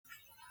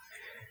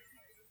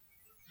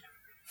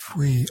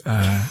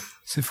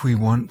if we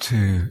want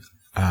to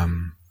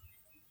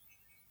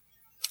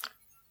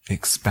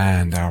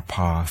expand our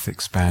path,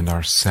 expand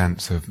our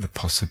sense of the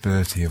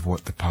possibility of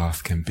what the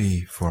path can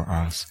be for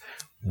us,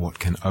 what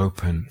can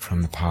open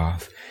from the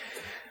path,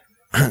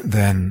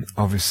 then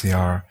obviously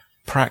our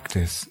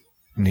practice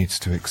needs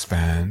to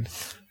expand,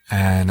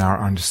 and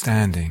our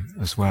understanding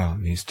as well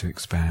needs to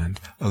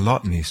expand. A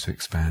lot needs to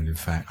expand, in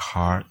fact.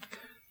 Heart,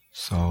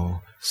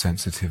 soul,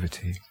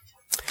 sensitivity.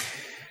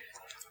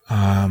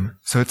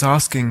 So it's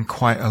asking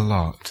quite a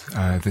lot,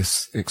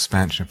 this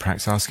expansion of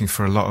practice, asking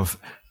for a lot of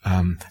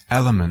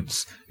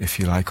elements, if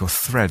you like, or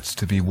threads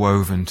to be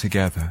woven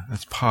together.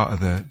 That's part of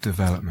the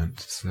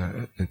development.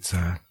 It's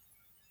a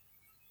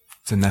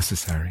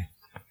necessary.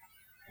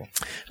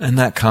 And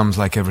that comes,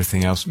 like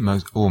everything else,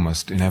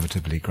 almost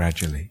inevitably,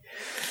 gradually.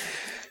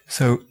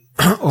 So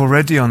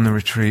already on the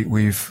retreat,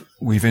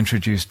 we've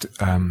introduced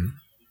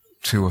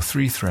 2 or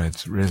 3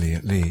 threads, really,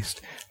 at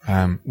least.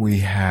 We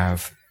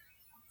have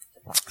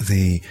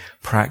the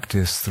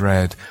practice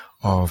thread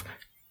of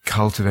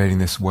cultivating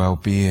this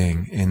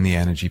well-being in the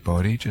energy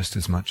body just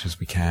as much as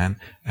we can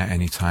at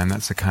any time.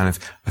 That's a kind of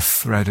a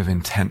thread of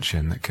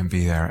intention that can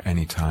be there at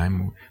any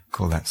time. We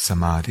call that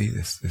samadhi,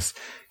 this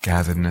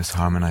gatheredness,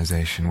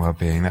 harmonization,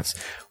 well-being. That's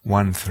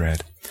one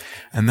thread.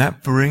 And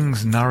that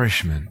brings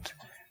nourishment,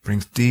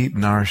 brings deep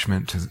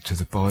nourishment to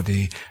the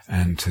body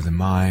and to the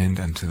mind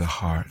and to the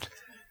heart.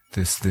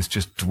 This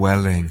just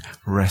dwelling,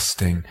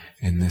 resting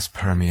in this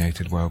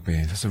permeated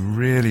well-being. That's a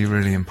really,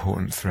 really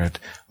important thread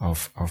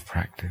of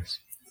practice.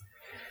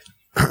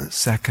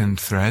 Second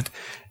thread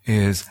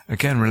is,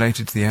 again,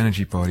 related to the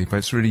energy body, but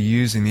it's really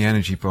using the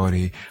energy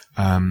body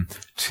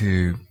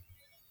to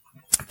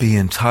be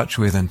in touch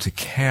with and to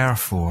care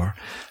for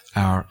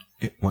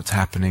what's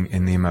happening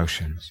in the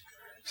emotions.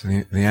 So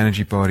the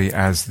energy body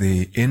as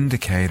the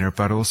indicator,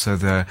 but also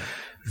the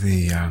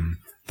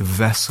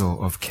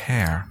vessel of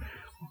care,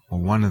 or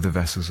one of the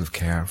vessels of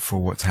care for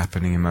what's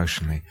happening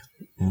emotionally.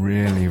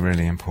 Really,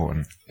 really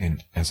important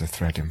as a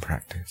thread in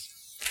practice.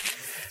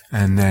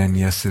 And then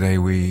yesterday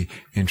we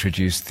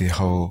introduced the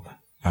whole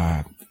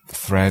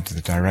thread, the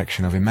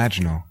direction of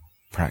imaginal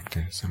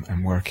practice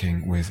and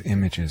working with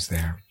images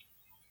there.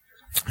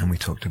 And we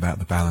talked about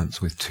the balance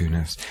with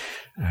two-ness,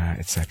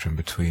 etc.,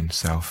 between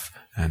self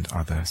and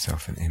other,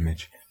 self and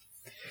image.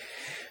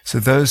 So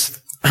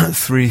those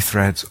 3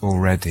 threads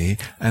already,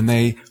 and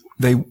they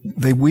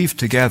weave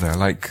together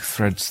like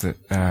threads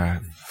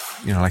that,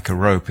 like a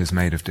rope is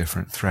made of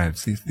different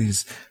threads.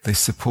 They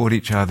support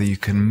each other. You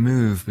can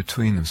move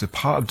between them. So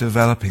part of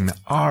developing the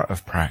art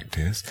of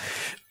practice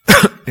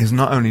is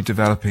not only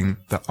developing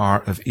the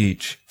art of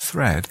each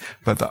thread,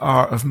 but the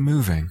art of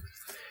moving,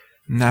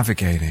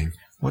 navigating.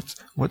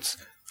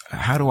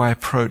 How do I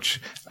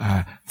approach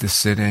this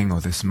sitting or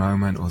this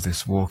moment or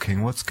this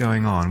walking? What's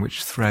going on?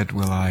 Which thread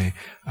will I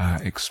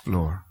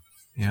explore?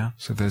 Yeah.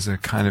 So there's a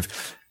kind of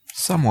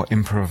somewhat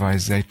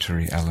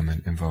improvisatory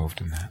element involved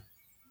in that.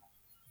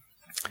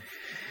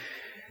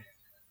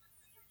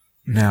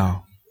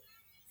 Now,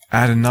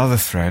 add another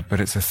thread, but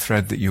it's a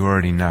thread that you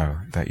already know,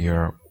 that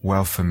you're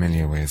well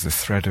familiar with, the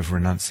thread of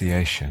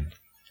renunciation.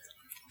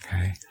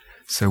 Okay?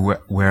 So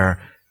we're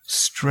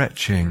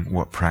stretching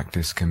what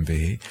practice can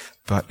be,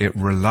 but it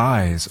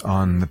relies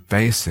on the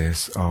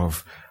basis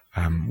of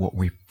what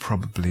we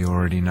probably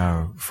already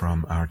know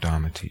from our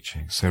Dharma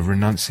teaching. So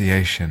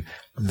renunciation,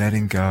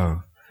 letting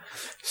go.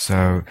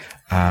 So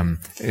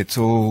it's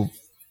all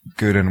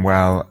good and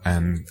well,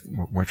 and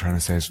what we're trying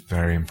to say is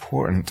very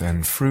important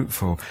and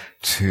fruitful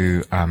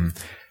to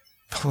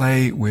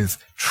play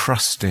with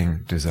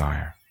trusting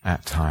desire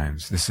at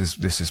times. This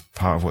is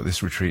part of what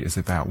this retreat is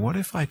about. What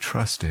if I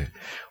trust it?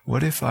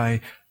 What if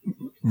I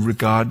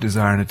regard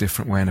desire in a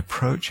different way and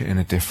approach it in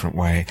a different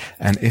way?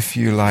 And if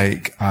you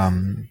like,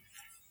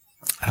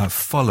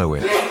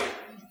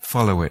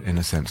 follow it in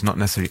a sense, not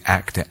necessarily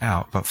act it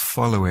out, but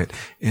follow it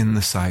in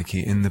the psyche,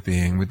 in the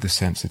being, with the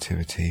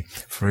sensitivity,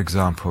 for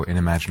example, in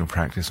imaginal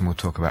practice, and we'll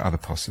talk about other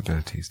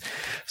possibilities.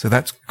 So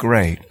that's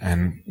great,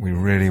 and we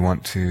really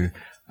want to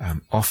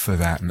offer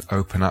that and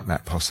open up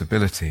that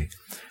possibility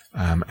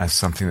as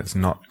something that's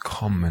not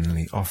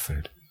commonly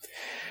offered.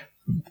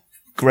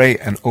 Great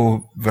and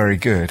all very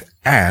good,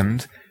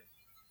 and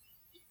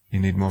you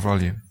need more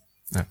volume.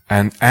 No.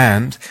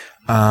 And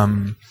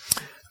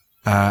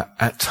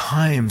at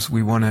times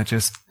we want to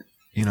just,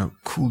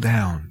 cool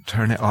down,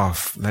 turn it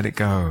off, let it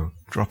go,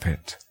 drop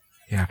it.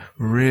 Yeah,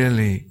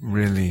 really,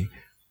 really,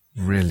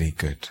 really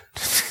good.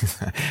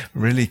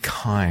 Really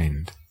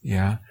kind.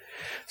 Yeah.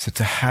 So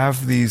to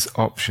have these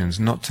options,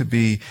 not to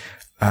be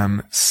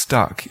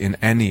stuck in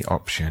any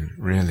option,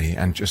 really,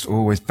 and just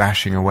always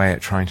bashing away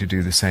at trying to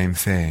do the same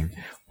thing,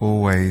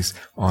 always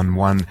on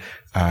one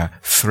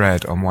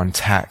thread, on one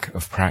tack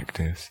of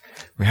practice.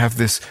 We have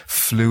this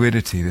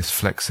fluidity, this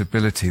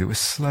flexibility that we're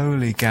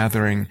slowly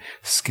gathering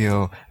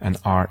skill and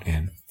art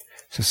in.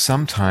 So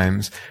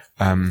sometimes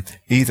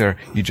either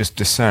you just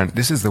discern,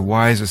 this is the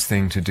wisest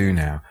thing to do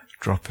now,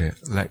 drop it,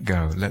 let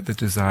go, let the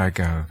desire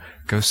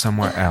go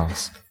somewhere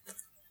else.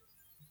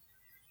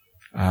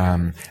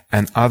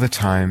 And other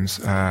times,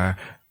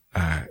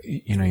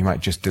 you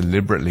might just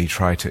deliberately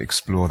try to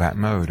explore that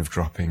mode of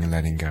dropping and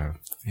letting go.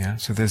 Yeah.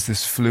 So there's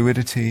this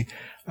fluidity,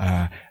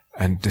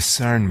 and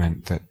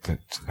discernment that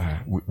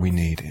we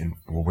need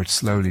or we're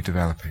slowly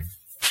developing.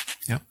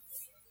 Yeah.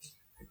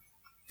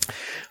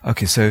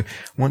 Okay. So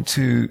want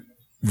to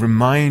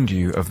remind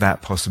you of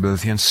that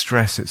possibility and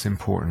stress its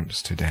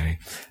importance today.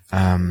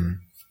 As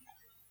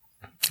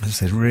I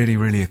said, really,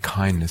 really a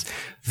kindness.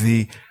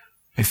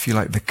 If you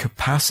like, the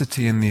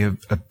capacity and the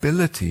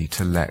ability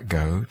to let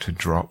go, to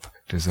drop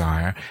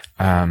desire,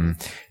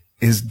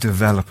 is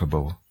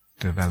developable.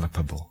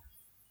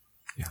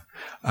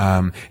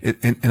 Yeah.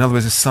 In other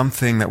words, it's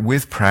something that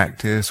with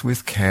practice,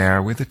 with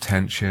care, with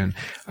attention,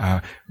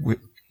 that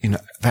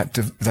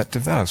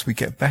develops. We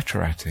get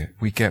better at it.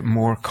 We get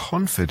more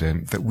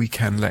confident that we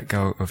can let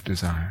go of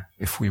desire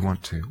if we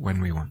want to, when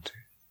we want to.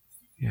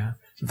 Yeah.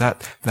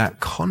 That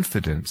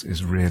confidence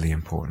is really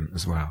important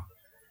as well.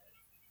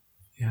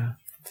 Yeah.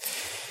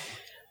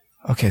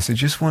 Okay, so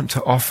just want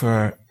to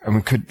offer, and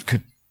we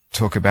could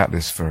talk about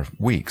this for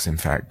weeks, in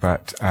fact,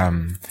 but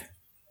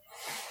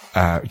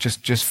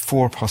just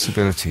 4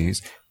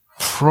 possibilities.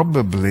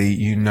 Probably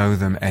you know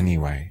them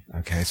anyway.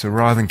 Okay, so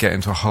rather than get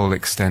into a whole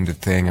extended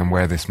thing and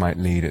where this might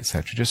lead,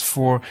 etc., just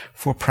 4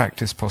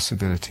 practice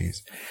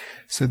possibilities.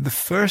 So the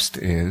first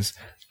is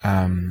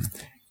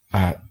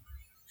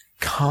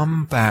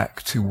come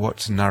back to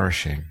what's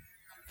nourishing.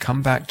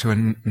 Come back to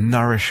a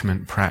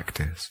nourishment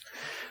practice.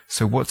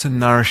 So what's a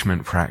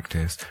nourishment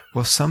practice?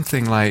 Well,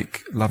 something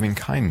like loving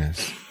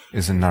kindness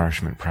is a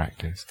nourishment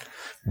practice.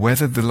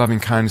 Whether the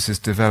loving kindness is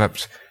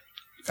developed,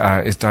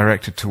 is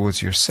directed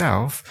towards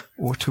yourself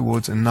or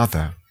towards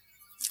another.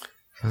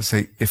 So let's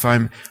say if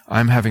I'm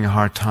having a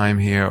hard time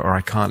here, or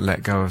I can't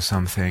let go of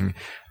something,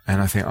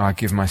 and I think, I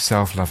give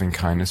myself loving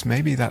kindness,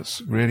 maybe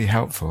that's really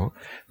helpful.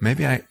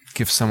 Maybe I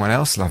give someone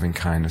else loving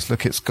kindness.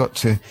 Look, it's got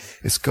to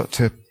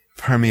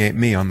permeate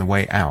me on the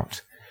way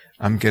out.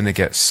 I'm going to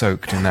get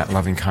soaked in that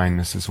loving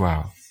kindness as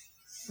well,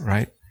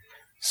 right?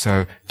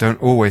 So don't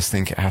always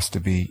think it has to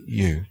be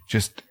you.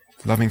 Just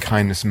loving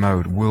kindness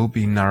mode will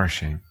be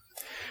nourishing.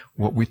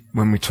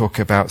 When we talk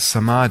about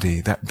samadhi,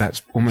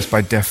 that's almost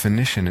by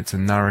definition, it's a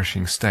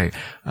nourishing state.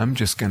 I'm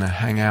just going to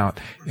hang out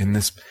in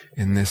this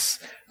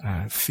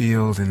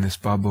field, in this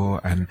bubble,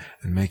 and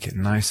make it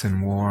nice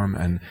and warm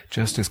and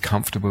just as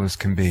comfortable as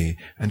can be,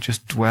 and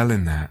just dwell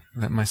in that.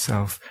 Let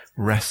myself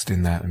rest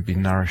in that and be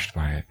nourished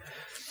by it.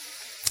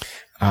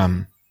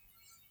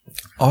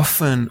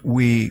 Often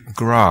we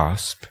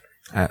grasp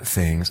at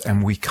things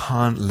and we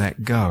can't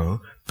let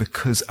go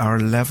because our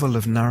level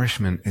of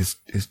nourishment is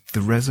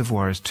the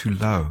reservoir is too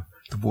low.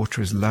 The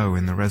water is low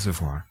in the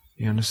reservoir.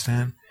 You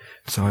understand?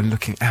 So I'm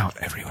looking out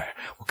everywhere.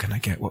 What can I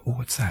get?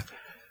 What's that?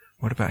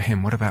 What about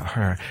him? What about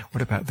her?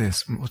 What about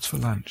this? What's for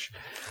lunch?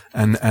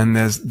 And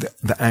there's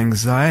the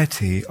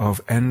anxiety of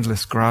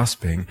endless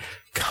grasping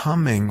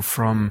coming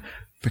from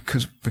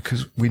because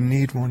we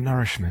need more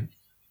nourishment.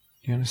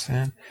 You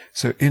understand?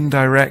 So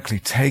indirectly,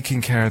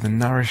 taking care of the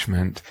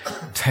nourishment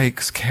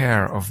takes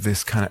care of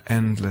this kind of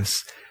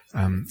endless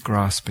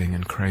grasping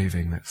and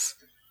craving that's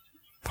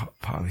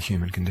part of the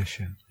human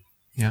condition.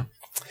 Yeah?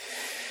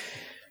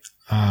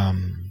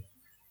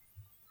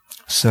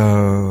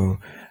 So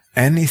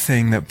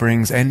anything that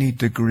brings any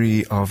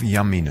degree of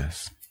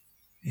yumminess,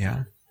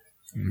 yeah?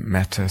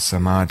 Metta,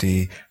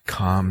 samadhi,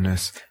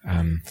 calmness,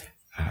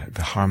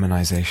 the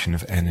harmonization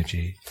of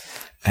energy.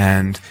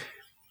 And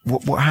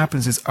what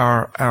happens is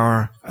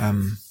our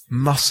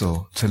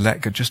muscle to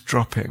let go, just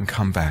drop it and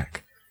come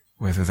back.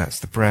 Whether that's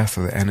the breath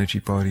or the energy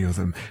body or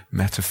the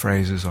metta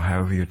phrases or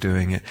however you're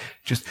doing it.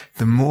 Just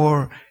the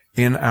more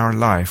in our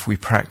life we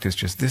practice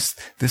just this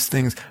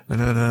thing's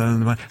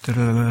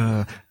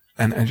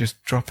and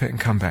just drop it and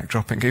come back,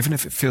 drop it. Even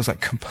if it feels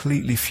like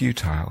completely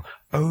futile,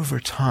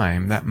 over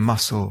time that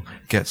muscle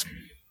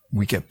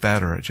we get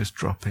better at just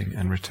dropping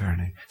and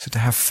returning. So to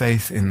have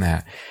faith in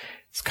that,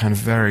 it's kind of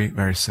very,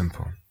 very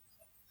simple.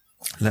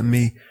 Let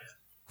me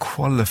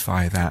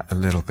qualify that a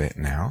little bit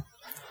now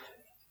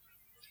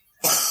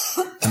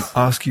and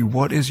ask you,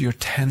 what is your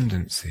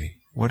tendency?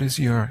 What is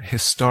your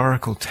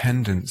historical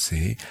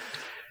tendency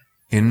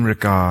in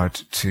regard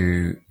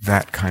to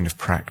that kind of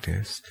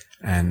practice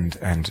and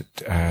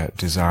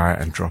desire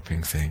and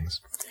dropping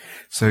things?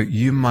 So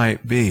you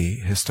might be,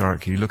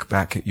 historically, you look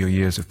back at your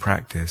years of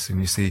practice and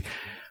you see,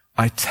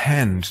 I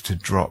tend to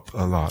drop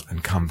a lot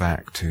and come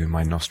back to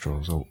my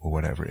nostrils or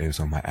whatever it is,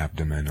 or my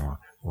abdomen or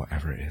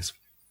whatever it is.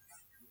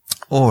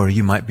 Or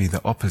you might be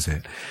the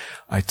opposite.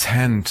 I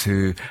tend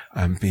to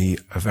be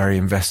a very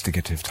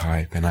investigative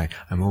type, and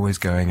I'm always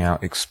going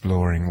out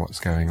exploring what's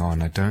going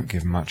on. I don't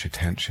give much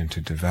attention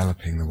to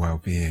developing the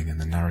well-being and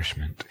the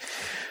nourishment.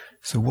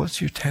 So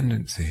what's your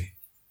tendency?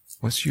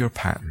 What's your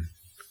pattern?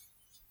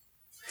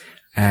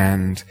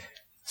 And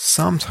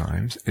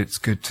sometimes it's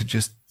good to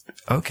just,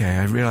 okay,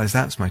 I realize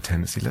that's my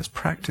tendency. Let's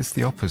practice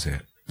the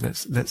opposite.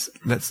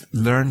 Let's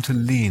learn to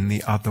lean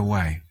the other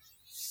way.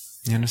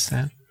 You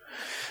understand?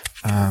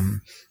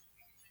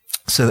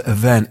 So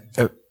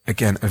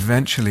again,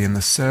 eventually in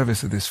the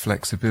service of this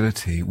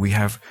flexibility, we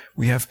have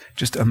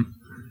just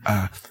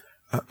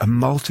a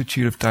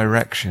multitude of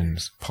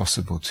directions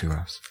possible to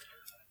us.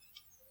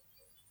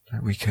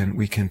 We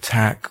can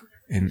tack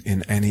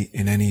in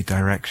any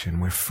direction.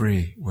 We're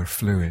free. We're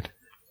fluid.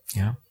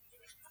 Yeah.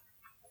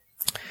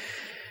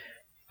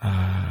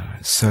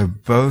 So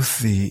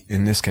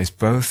in this case,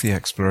 both the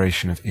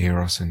exploration of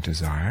eros and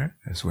desire,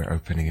 as we're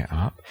opening it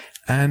up,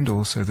 and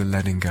also the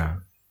letting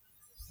go,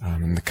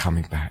 and the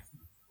coming back.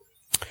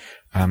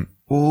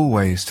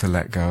 Always to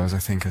let go, as I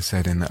think I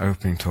said in the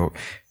opening talk,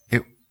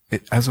 it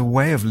as a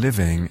way of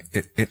living,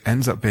 it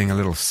ends up being a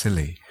little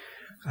silly.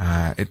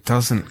 It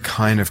doesn't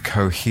kind of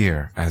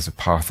cohere as a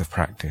path of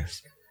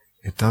practice.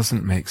 It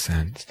doesn't make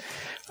sense.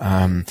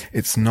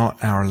 It's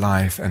not our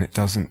life, and it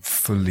doesn't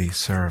fully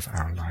serve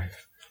our life.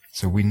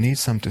 So we need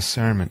some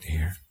discernment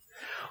here.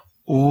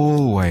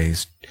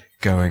 Always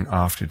going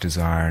after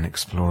desire and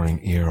exploring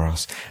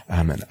eros,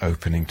 and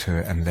opening to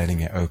it and letting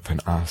it open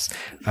us,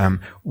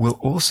 will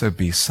also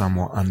be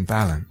somewhat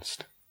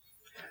unbalanced.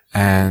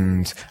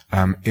 And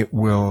it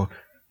will,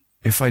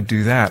 if I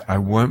do that, I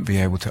won't be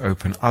able to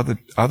open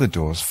other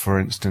doors, for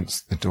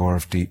instance, the door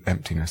of deep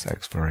emptiness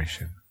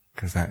exploration,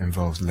 because that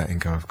involves letting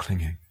go of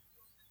clinging.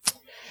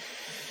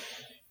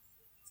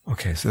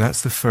 Okay, so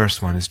that's the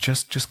first one, is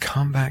just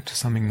come back to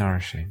something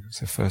nourishing. It's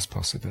the first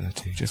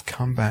possibility. Just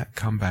come back,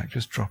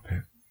 just drop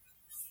it.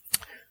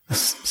 The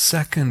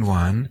second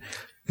one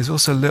is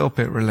also a little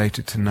bit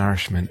related to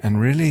nourishment, and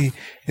really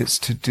it's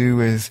to do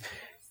with,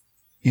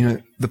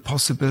 the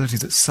possibility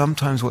that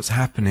sometimes what's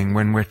happening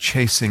when we're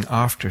chasing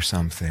after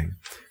something,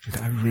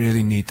 I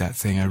really need that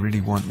thing, I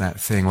really want that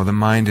thing, or the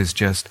mind is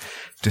just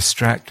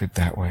distracted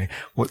that way.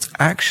 What's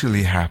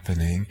actually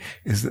happening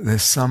is that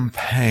there's some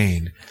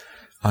pain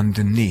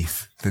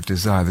underneath the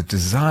desire. The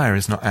desire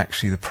is not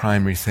actually the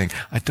primary thing.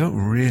 I don't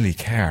really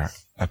care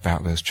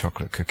about those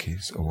chocolate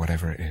cookies or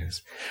whatever it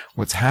is.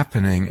 What's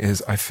happening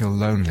is I feel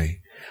lonely,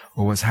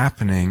 or what's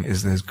happening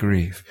is there's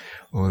grief,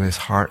 or there's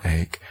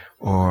heartache,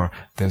 or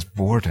there's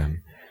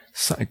boredom.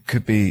 So it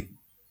could be,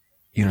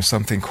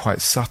 something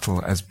quite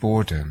subtle as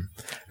boredom,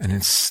 and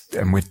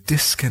we're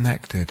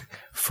disconnected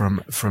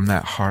from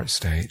that heart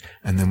state,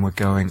 and then we're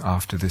going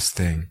after this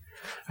thing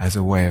as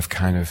a way of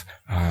kind of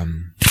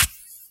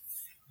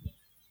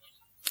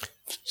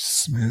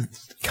smooth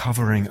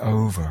covering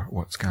over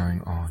what's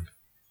going on.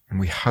 And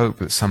we hope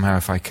that somehow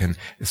if I can,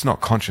 it's not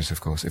conscious of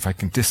course, if I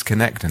can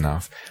disconnect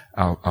enough,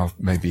 I'll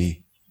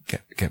maybe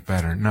get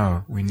better.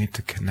 No, we need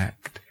to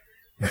connect.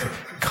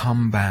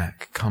 Come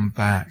back,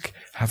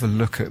 have a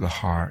look at the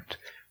heart.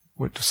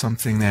 What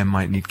something there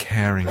might need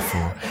caring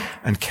for.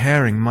 And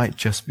caring might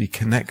just be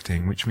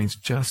connecting, which means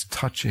just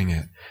touching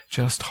it,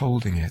 just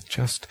holding it,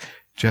 just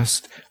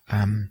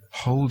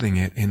holding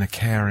it in a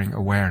caring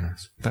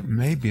awareness. That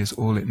maybe is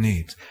all it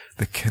needs.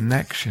 The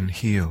connection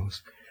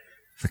heals.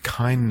 The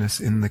kindness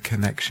in the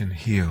connection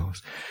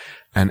heals.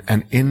 And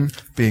in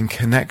being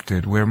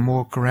connected, we're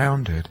more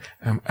grounded,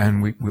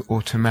 and we're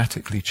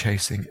automatically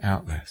chasing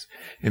out less.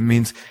 It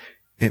means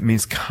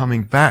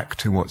coming back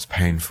to what's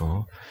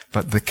painful,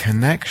 but the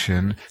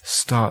connection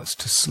starts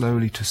to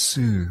slowly to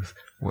soothe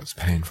what's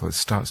painful. It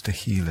starts to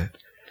heal it.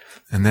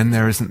 And then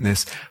there isn't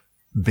this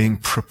being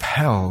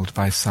propelled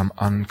by some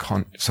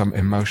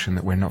emotion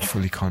that we're not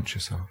fully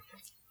conscious of.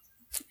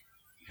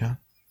 Yeah?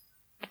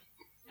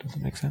 Does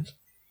it make sense?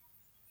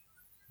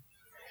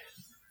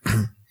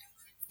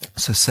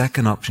 So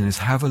second option is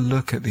have a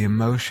look at the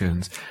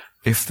emotions.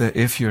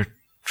 If you're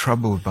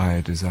troubled by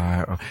a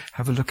desire, or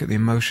have a look at the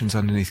emotions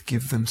underneath,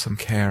 give them some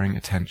caring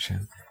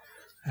attention.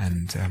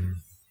 And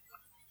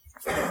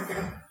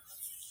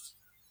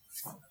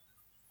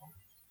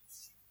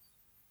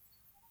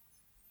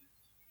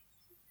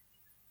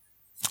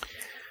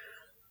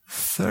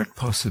third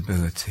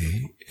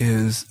possibility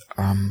is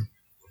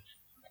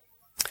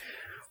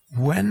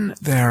when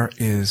there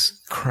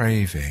is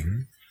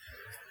craving,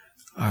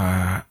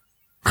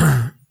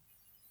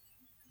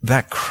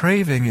 that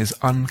craving is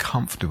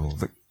uncomfortable.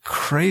 The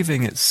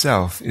craving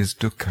itself is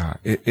dukkha.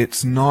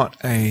 It's not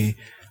an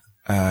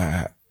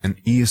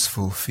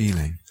easeful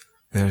feeling.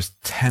 There's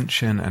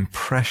tension and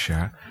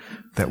pressure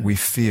that we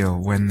feel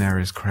when there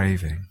is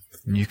craving.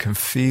 And you can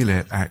feel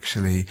it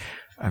actually,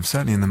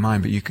 certainly in the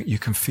mind, but you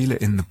can feel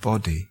it in the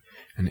body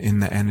and in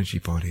the energy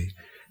body.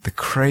 The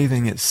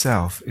craving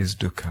itself is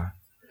dukkha.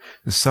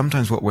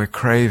 Sometimes what we're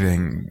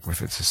craving,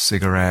 if it's a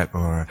cigarette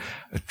or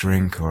a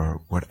drink or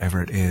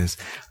whatever it is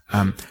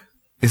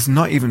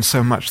not even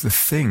so much the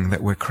thing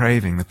that we're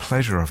craving, the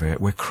pleasure of it.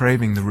 We're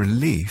craving the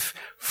relief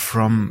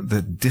from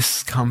the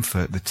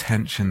discomfort, the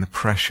tension, the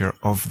pressure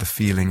of the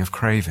feeling of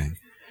craving.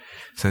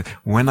 So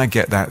when I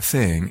get that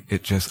thing,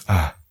 it just,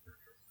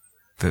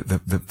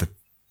 the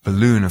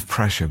balloon of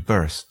pressure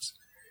bursts.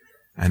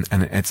 And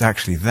it's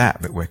actually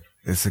that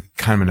it's a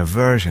kind of an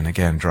aversion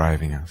again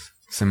driving us.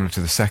 Similar to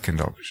the second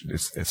option,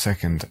 it's a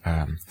second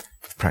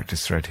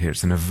practice thread here.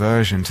 It's an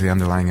aversion to the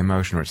underlying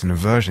emotion, or it's an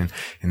aversion,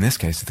 in this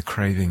case, to the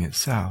craving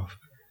itself.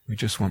 We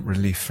just want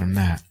relief from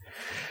that.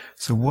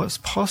 So what's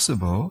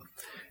possible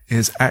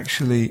is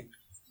actually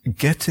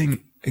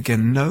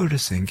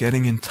noticing,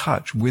 getting in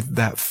touch with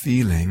that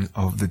feeling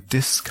of the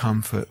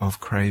discomfort of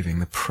craving,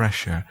 the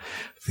pressure,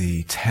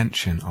 the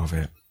tension of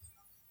it.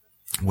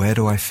 Where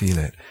do I feel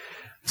it?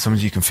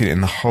 Sometimes you can feel it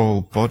in the whole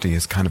body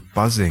is kind of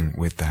buzzing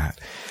with that.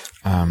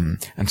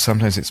 And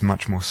sometimes it's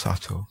much more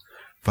subtle.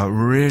 But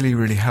really,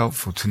 really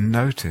helpful to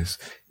notice,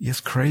 yes,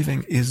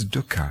 craving is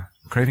dukkha.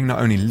 Craving not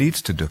only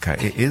leads to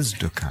dukkha, it is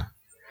dukkha.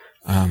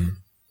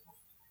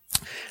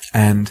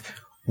 And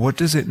what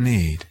does it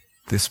need?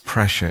 This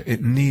pressure.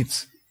 It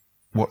needs,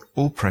 what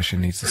all pressure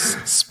needs is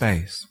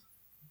space.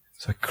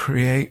 So I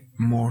create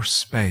more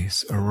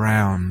space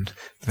around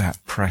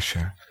that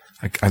pressure.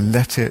 I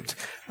let it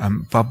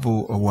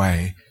bubble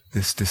away,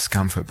 this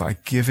discomfort, but I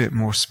give it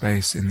more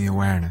space in the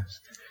awareness.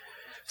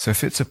 So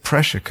if it's a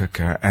pressure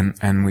cooker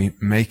and we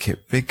make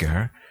it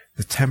bigger,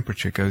 the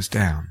temperature goes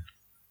down,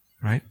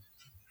 right?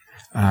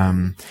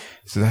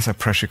 So that's how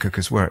pressure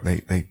cookers work.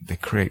 They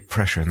create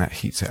pressure and that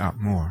heats it up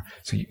more.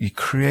 So you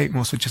create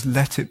more, so just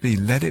let it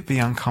be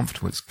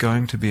uncomfortable. It's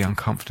going to be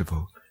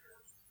uncomfortable.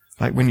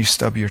 Like when you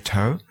stub your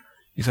toe,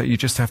 you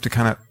just have to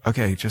kind of,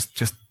 okay, just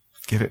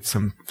give it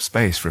some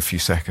space for a few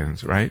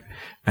seconds, right?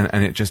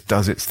 And it just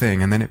does its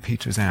thing, and then it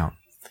peters out.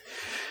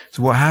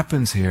 So what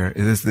happens here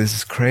is there's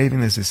this craving,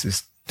 there's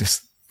this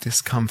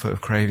discomfort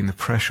of craving, the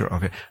pressure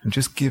of it, and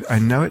just I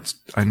know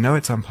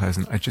it's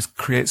unpleasant. I just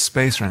create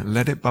space around it,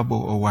 let it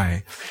bubble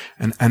away,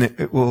 and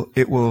it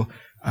will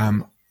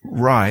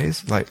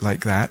rise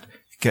like that,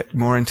 get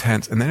more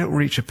intense, and then it will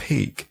reach a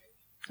peak,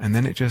 and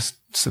then it just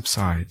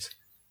subsides,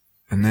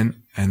 and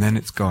then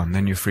it's gone.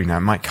 Then you're free. Now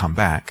it might come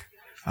back.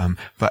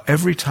 But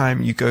every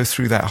time you go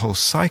through that whole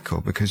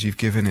cycle, because you've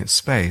given it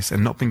space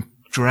and not been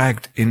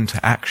dragged into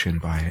action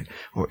by it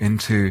or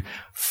into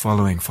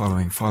following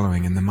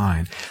in the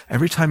mind,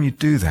 every time you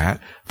do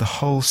that, the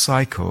whole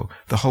cycle,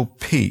 the whole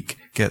peak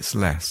gets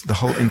less. The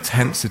whole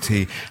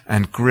intensity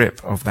and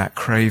grip of that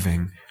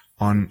craving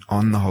on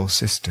the whole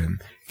system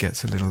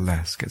gets a little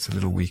less, gets a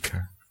little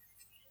weaker.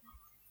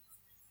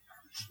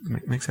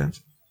 Make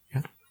sense?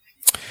 Yeah.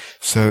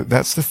 So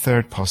that's the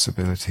third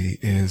possibility,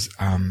 is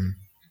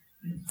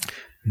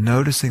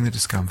noticing the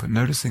discomfort,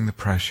 noticing the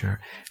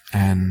pressure,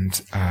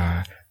 and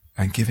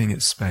giving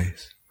it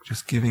space.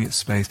 Just giving it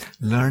space,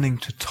 learning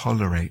to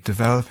tolerate,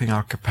 developing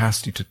our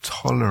capacity to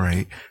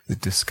tolerate the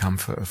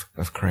discomfort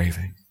of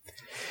craving.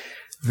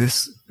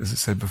 This, as I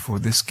said before,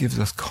 this gives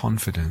us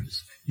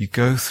confidence. You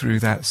go through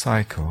that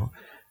cycle,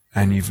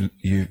 and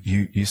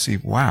you see,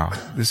 wow,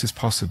 this is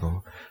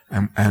possible,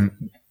 and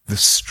the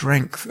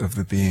strength of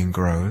the being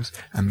grows,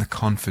 and the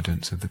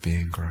confidence of the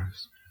being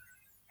grows.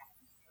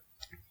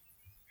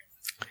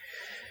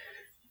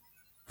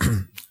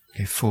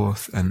 Okay,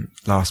 fourth and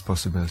last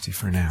possibility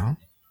for now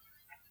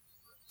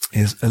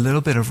is a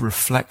little bit of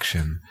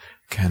reflection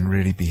can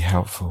really be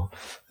helpful.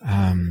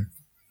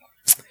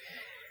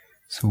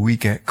 So we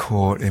get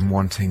caught in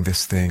wanting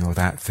this thing or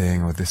that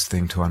thing or this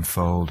thing to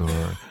unfold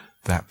or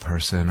that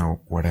person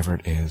or whatever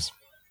it is.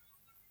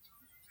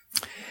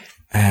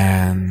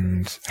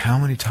 And how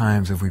many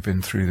times have we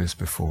been through this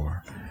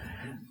before?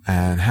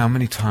 And how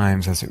many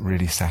times has it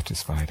really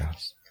satisfied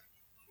us?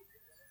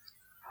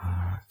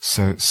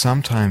 So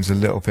sometimes a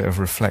little bit of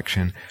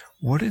reflection.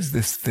 What is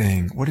this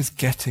thing? What is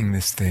getting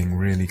this thing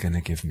really going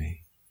to give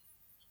me?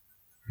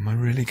 Am I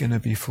really going to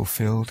be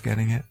fulfilled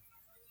getting it?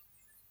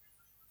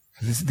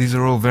 These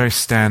are all very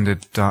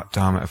standard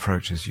Dharma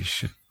approaches. You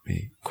should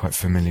be quite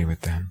familiar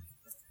with them.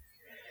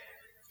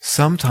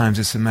 Sometimes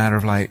it's a matter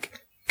of like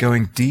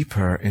going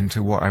deeper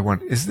into what I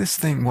want. Is this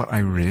thing what I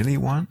really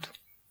want?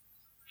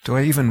 Do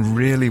I even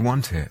really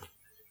want it?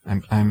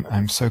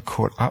 I'm so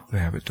caught up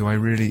there, but do I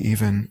really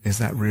even, is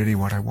that really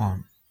what I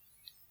want?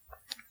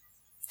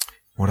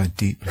 What I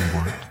deeply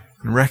want.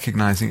 And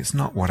recognizing it's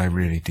not what I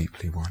really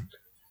deeply want.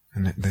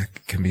 And that there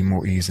can be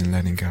more ease in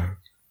letting go.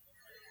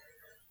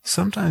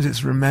 Sometimes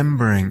it's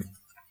remembering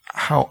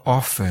how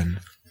often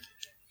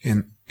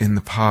in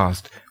the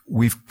past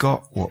we've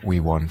got what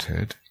we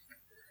wanted,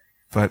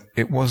 but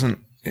it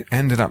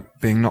ended up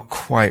being not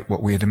quite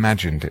what we had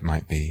imagined it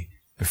might be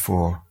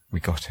before we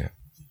got it.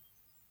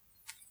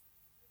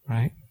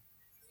 Right?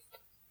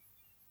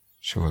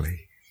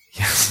 Surely.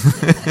 Yes.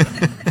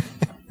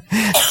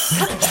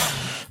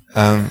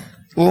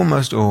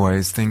 Almost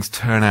always things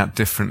turn out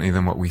differently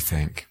than what we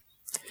think.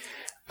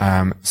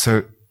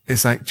 So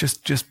it's like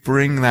just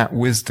bring that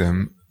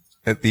wisdom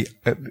at the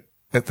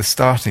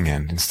starting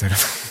end instead of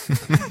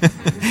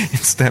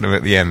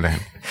at the end.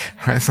 Right?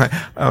 It's like,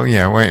 oh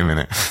yeah, wait a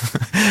minute.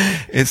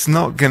 It's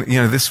not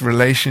gonna, this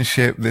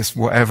relationship, this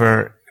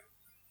whatever.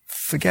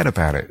 Forget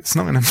about it. It's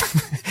not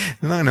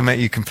gonna make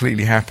you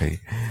completely happy.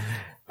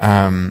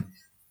 And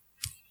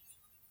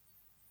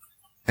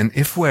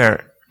if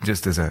we're,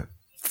 just as a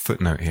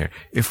footnote here,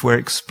 if we're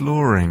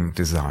exploring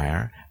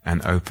desire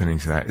and opening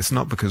to that, it's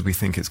not because we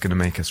think it's going to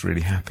make us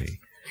really happy.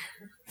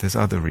 There's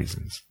other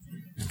reasons.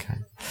 Okay.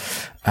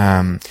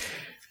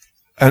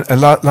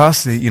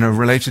 Lastly,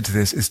 related to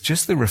this is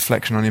just the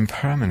reflection on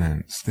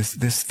impermanence.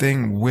 This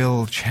thing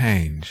will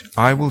change.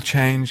 I will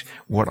change.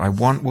 What I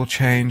want will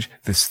change.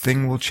 This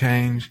thing will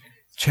change.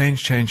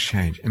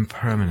 Change.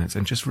 Impermanence,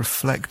 and just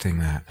reflecting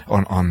that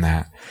on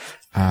that,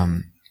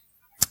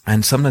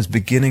 and sometimes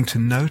beginning to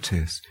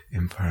notice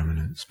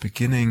impermanence,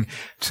 beginning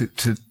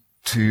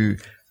to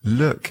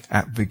look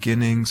at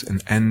beginnings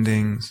and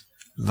endings.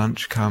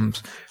 Lunch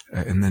comes,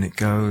 and then it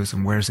goes,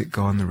 and where's it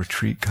gone? The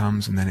retreat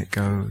comes, and then it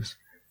goes.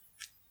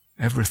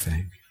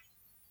 Everything.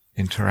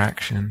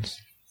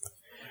 Interactions.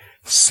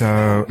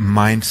 So,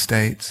 mind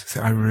states.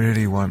 So I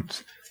really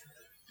want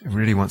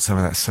some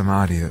of that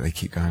samadhi that they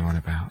keep going on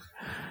about.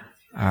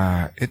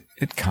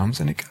 It comes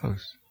and it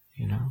goes,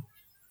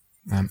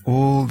 And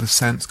all the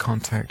sense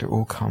contact, it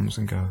all comes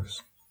and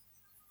goes.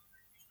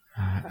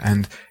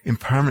 And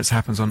impermanence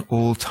happens on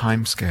all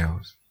time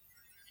scales.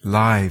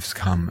 Lives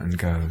come and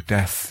go.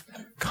 Death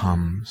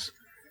comes.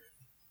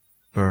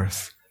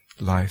 Birth,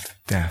 life,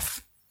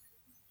 death.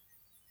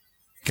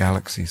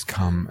 Galaxies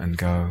come and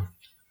go.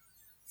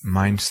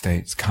 Mind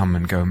states come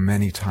and go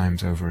many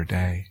times over a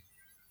day.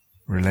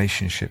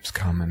 Relationships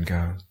come and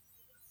go.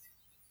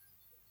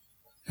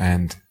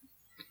 And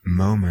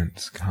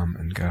moments come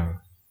and go.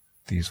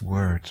 These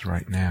words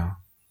right now.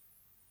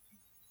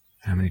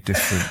 How many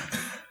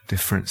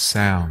different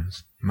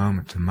sounds,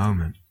 moment to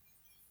moment.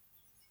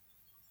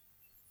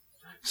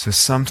 So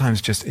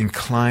sometimes just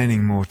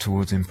inclining more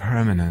towards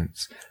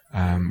impermanence.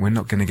 We're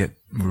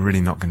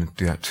really not going to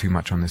do that too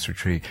much on this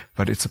retreat,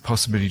 but it's a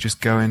possibility.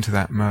 Just go into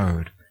that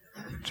mode.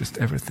 Just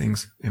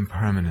everything's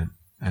impermanent,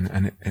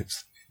 and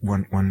it's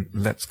one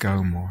lets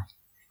go more.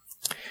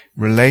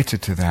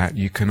 Related to that,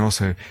 you can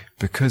also,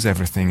 because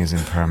everything is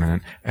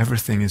impermanent,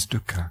 everything is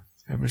dukkha.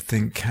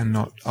 Everything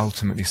cannot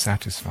ultimately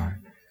satisfy.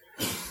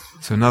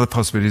 So another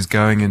possibility is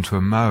going into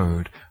a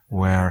mode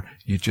where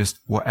you just,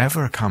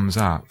 whatever comes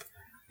up,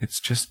 it's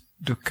just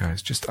dukkha,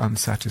 it's just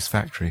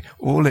unsatisfactory.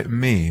 All it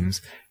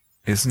means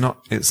is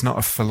it's not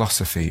a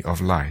philosophy of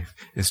life.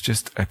 It's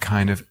just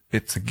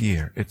it's a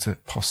gear, it's a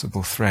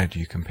possible thread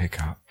you can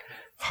pick up.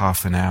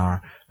 Half an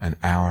hour,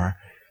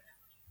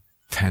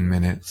 10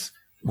 minutes,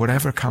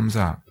 whatever comes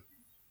up.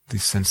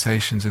 These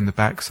sensations in the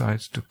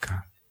backside's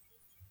dukkha.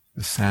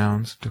 The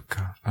sounds,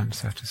 dukkha,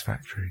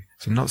 unsatisfactory.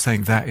 So I'm not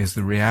saying that is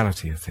the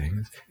reality of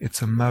things.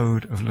 It's a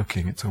mode of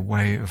looking, it's a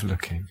way of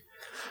looking.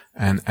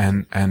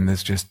 And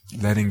there's just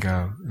letting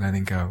go.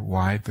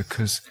 Why?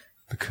 Because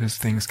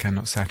things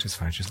cannot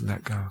satisfy. Just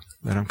let go.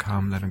 Let them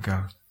come, let them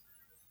go.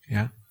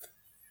 Yeah?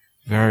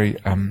 Very,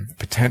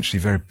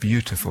 potentially very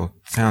beautiful.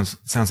 Sounds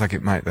like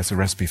that's a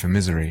recipe for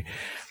misery.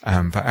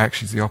 But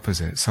actually it's the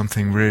opposite.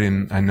 Something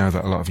really, I know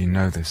that a lot of you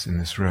know this in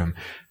this room.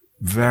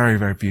 Very,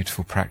 very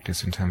beautiful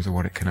practice in terms of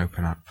what it can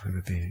open up for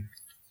the being.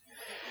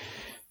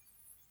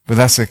 But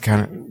that's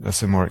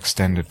a more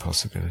extended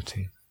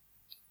possibility.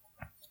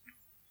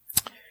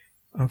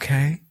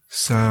 Okay,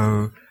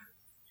 so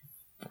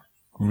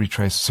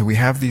retrace. So we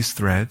have these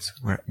threads.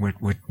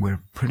 We're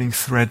putting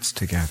threads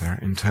together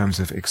in terms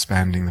of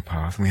expanding the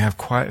path. And we have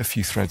quite a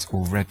few threads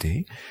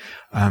already.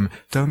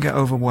 Don't get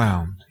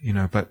overwhelmed,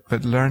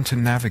 but learn to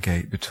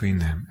navigate between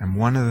them. And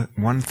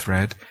one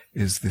thread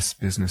is this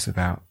business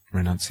about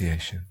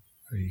renunciation.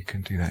 So you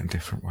can do that in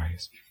different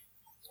ways.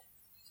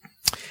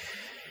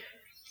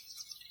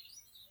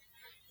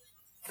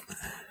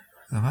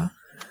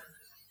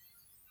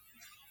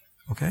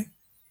 Okay.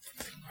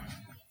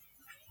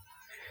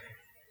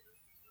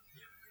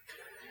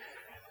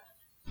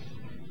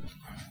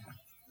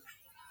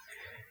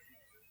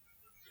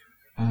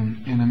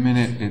 In a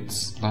minute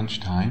it's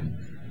lunchtime,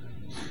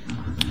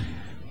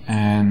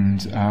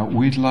 and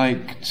we'd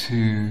like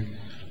to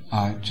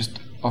just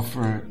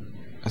offer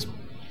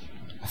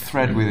a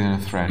thread within a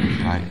thread,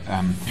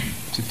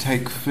 to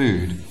take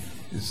food,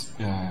 is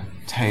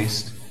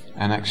taste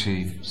and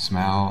actually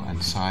smell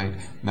and sight.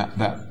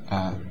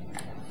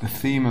 The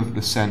theme of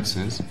the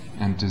senses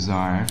and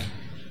desire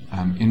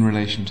in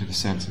relation to the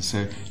senses.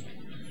 So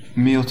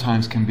meal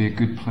times can be a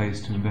good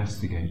place to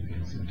investigate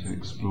this and to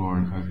explore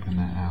and open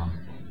that out.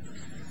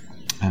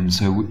 And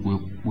so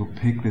we'll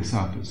pick this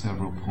up at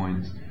several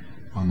points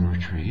on the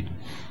retreat.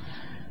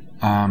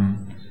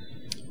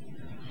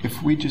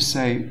 If we just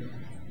say,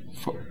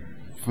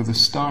 for the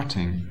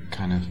starting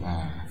kind of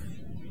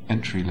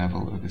entry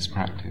level of this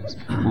practice,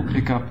 we'll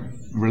pick up,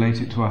 relate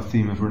it to our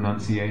theme of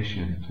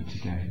renunciation for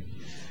today.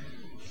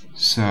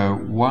 So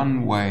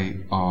one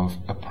way of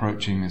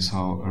approaching this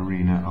whole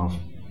arena of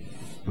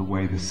the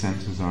way the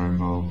senses are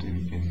involved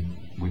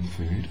with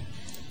food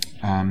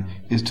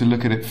is to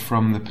look at it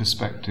from the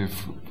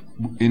perspective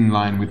in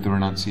line with the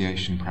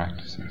renunciation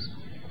practices.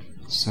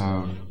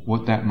 So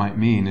what that might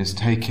mean is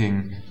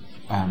taking,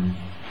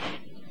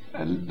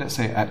 let's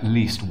say at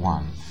least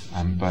one,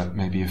 but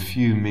maybe a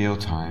few meal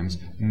times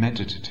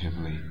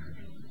meditatively.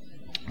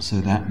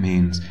 So that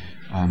means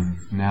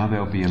now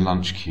there'll be a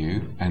lunch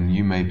queue, and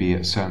you may be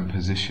at a certain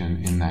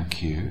position in that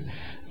queue.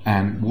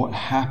 And what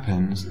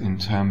happens in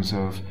terms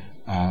of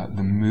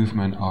the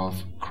movement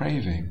of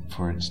craving,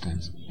 for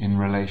instance, in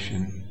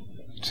relation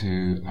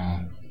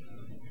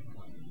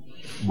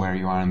where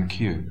you are in the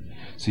queue.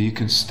 So you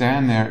can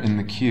stand there in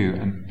the queue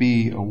and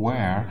be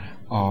aware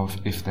of,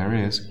 if there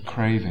is,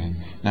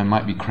 craving. Now it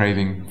might be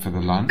craving for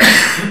the lunch.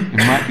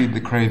 It might be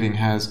the craving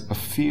has a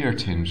fear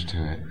tinge to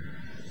it.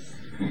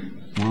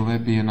 Will there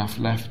be enough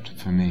left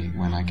for me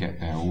when I get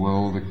there? Or will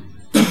all the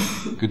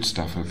good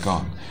stuff have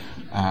gone?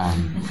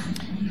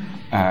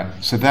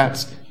 So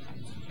that's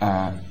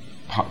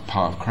part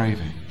of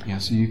craving. Yeah,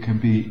 so you can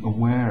be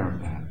aware of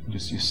that.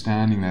 Just you're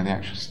standing there, the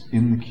actual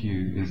in the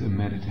queue is a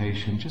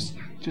meditation, just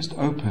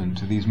open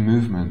to these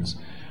movements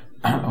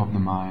of the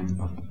mind,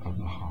 of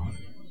the heart.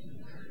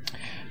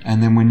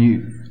 And then when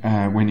you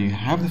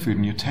have the food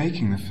and you're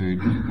taking the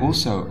food,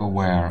 also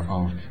aware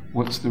of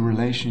what's the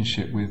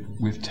relationship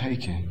with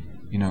taking.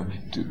 You know,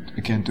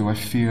 do I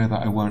fear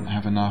that I won't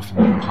have enough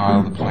and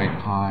pile the plate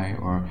high,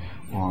 or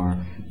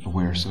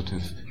we're sort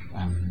of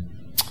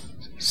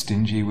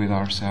stingy with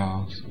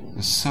ourselves?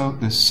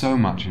 There's so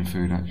much in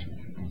food. Actually,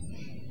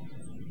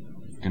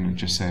 I'm going to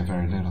just say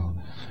very little.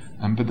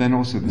 But then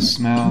also the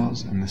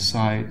smells and the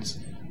sights.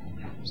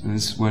 So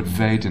this word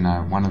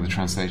Vedana, one of the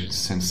translations is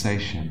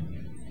sensation.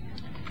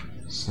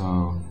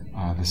 So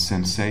the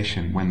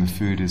sensation when the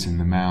food is in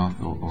the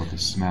mouth, or the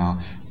smell,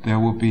 there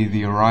will be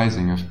the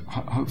arising of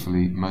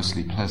hopefully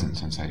mostly pleasant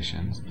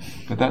sensations.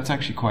 But that's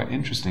actually quite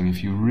interesting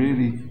if you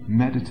really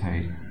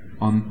meditate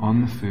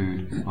on the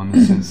food, on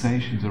the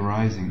sensations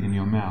arising in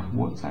your mouth.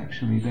 What's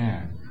actually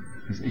there?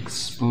 These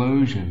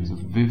explosions,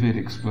 vivid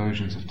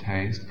explosions of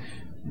taste,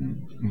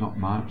 not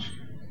much,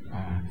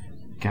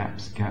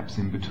 gaps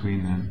in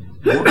between them.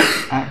 What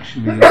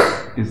actually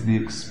is the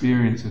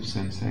experience of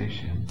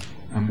sensation,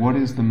 and what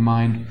is the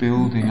mind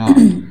building up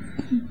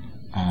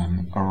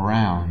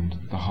around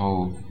the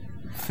whole,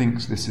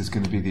 thinks this is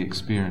going to be the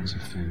experience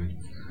of food?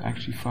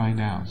 Actually find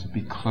out, so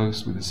be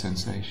close with the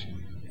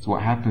sensation. So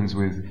what happens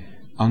with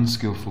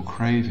unskillful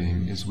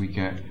craving is we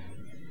get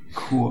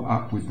caught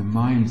up with the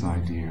mind's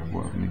idea of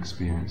what an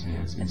experience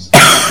is,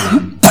 instead of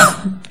being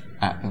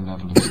at the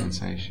level of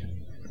sensation.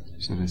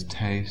 So there's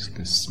taste,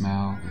 there's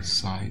smell, there's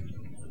sight.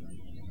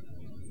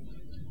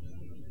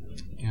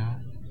 Yeah?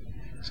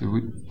 So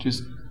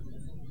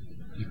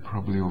you're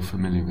probably all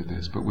familiar with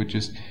this, but we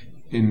just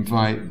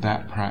invite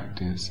that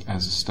practice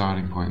as a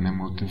starting point, and then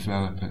we'll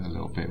develop it a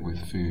little bit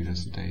with food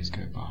as the days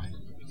go by.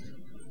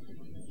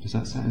 Is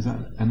that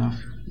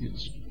enough?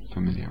 It's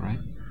familiar, right?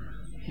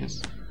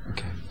 Yes?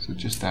 Okay, so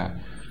just that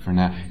for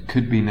now.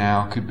 Could be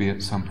now, could be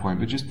at some point,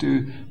 but just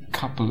do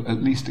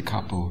at least a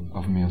couple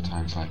of meal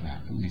times like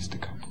that. At least a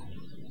couple.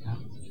 Yeah?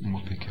 And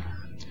we'll pick it up.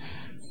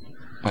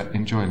 But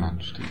enjoy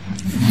lunch too.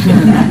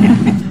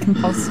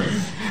 Also.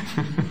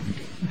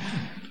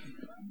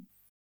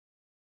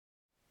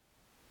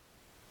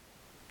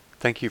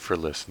 Thank you for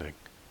listening.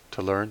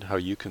 To learn how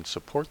you can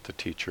support the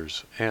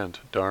teachers and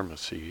Dharma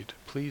Seed,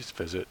 please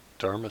visit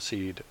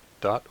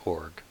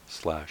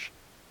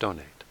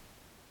dharmaseed.org/donate.